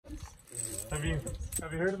Have you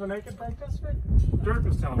heard of the naked brake district? Dirk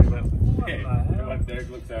was telling me that. What the hell? What Dirk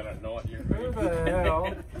looks at it, not your Who the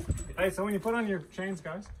hell? Hey, so when you put on your chains,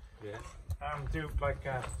 guys, yeah. do like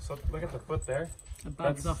so. Look at the foot there.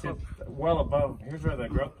 Above the hook. Well above. Here's where the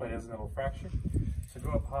growth plate is, and it'll fracture. So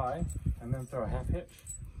go up high, and then throw a half hitch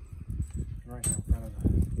right in front of the.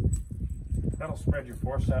 That'll spread your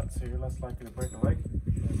force out, so you're less likely to break a leg.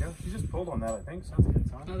 There you go. She just pulled on that, I think. So that's a good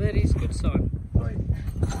sign. Oh, that is a good sign. Right.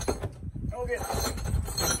 Okay.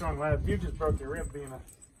 Strong lad. You just broke your rib being a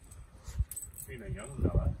young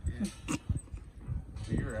fella.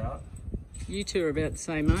 So you're out. You two are about the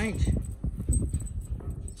same age.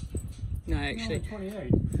 No, actually. You're only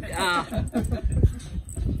 28. Ah.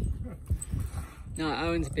 No,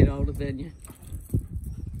 Owen's a bit older than you.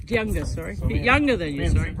 Younger, sorry. So Younger than you,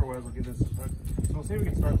 sorry. Superwise will give this a start. So we'll see if we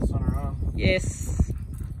can start this on our own. Yes. So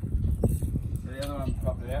the other one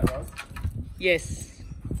popped it out, Ross? Yes.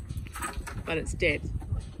 But it's dead.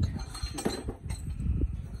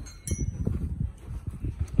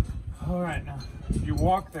 All right, now you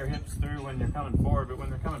walk their hips through when you're coming forward, but when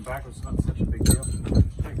they're coming backwards, it's not such a big deal.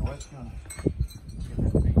 Take a lift.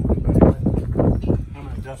 I'm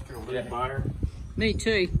an industrial lube buyer. Me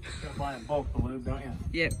too. You gotta buy in bulk the lube, don't you?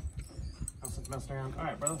 Yep. Don't mess around. All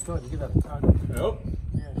right, brother, let's go ahead and give that a tug. Nope.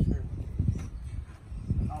 Yeah, sure.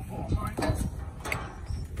 I'll pull on mine.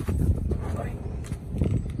 Buddy.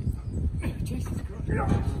 Jesus Christ.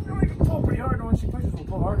 You can pull pretty hard. When she pushes, we'll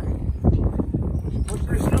pull harder. When she pushes,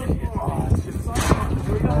 there's no. Oh, it's just soft.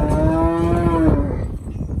 Here we go.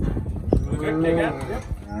 Good kick out. Yep.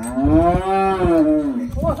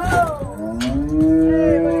 Whoa!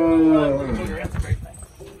 Hey, look at the that's a great thing.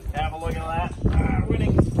 Have a look at that.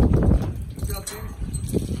 Winning.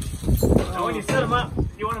 Now, when you set them up,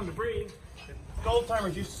 you want them to breathe. The old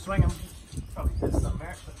timers used to swing them. Probably did something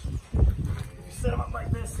there. But if you set them up like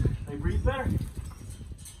this, they breathe better.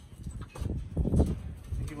 You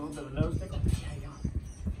give a little bit of a nose tickle.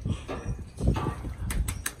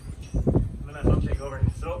 And then that will take over.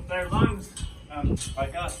 So their lungs,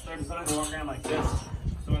 like us, they're designed to walk around like this.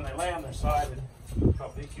 So when they lay on their side, and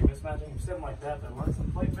called DQ mismatching, you set them like that, their lungs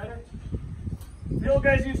inflate better. The old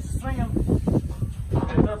guys used to swing them. They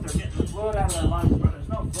thought they're getting the fluid out of their lungs, but there's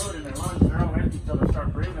no fluid in their lungs. They're all empty until they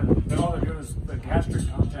start breathing. Then all they're doing is the gastric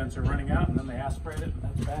contents are running out, and then they aspirate it, and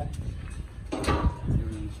that's bad.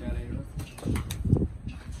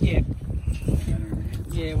 Yeah.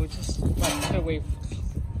 Yeah, we'll just wait until we've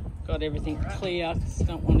got everything clear. Just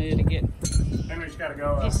don't want her to get Then we just gotta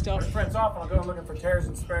go. pissed off. Fred's off, and I'll go looking for tears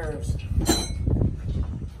and spares.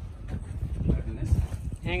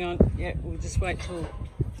 Hang on. Yeah, we'll just wait till in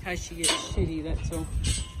case she gets shitty, that's all.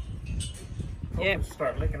 Yep.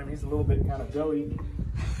 Start licking him. He's a little bit kind of doughy.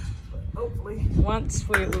 But hopefully. Once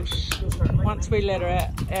we let her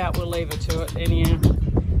out, we'll leave her to it anyhow.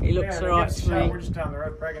 He looks alright to me. We're just down the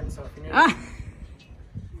road pregnant, so if you need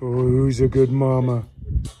Oh, who's a good mama?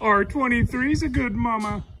 R23's a good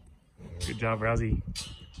mama. Good job, Rousey.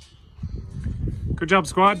 Good job,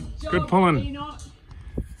 squad. Good pulling.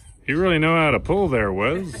 You really know how to pull there,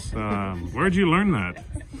 Wes. Where'd you learn that?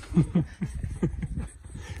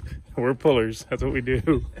 We're pullers. That's what we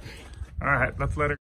do. All right, let's let her.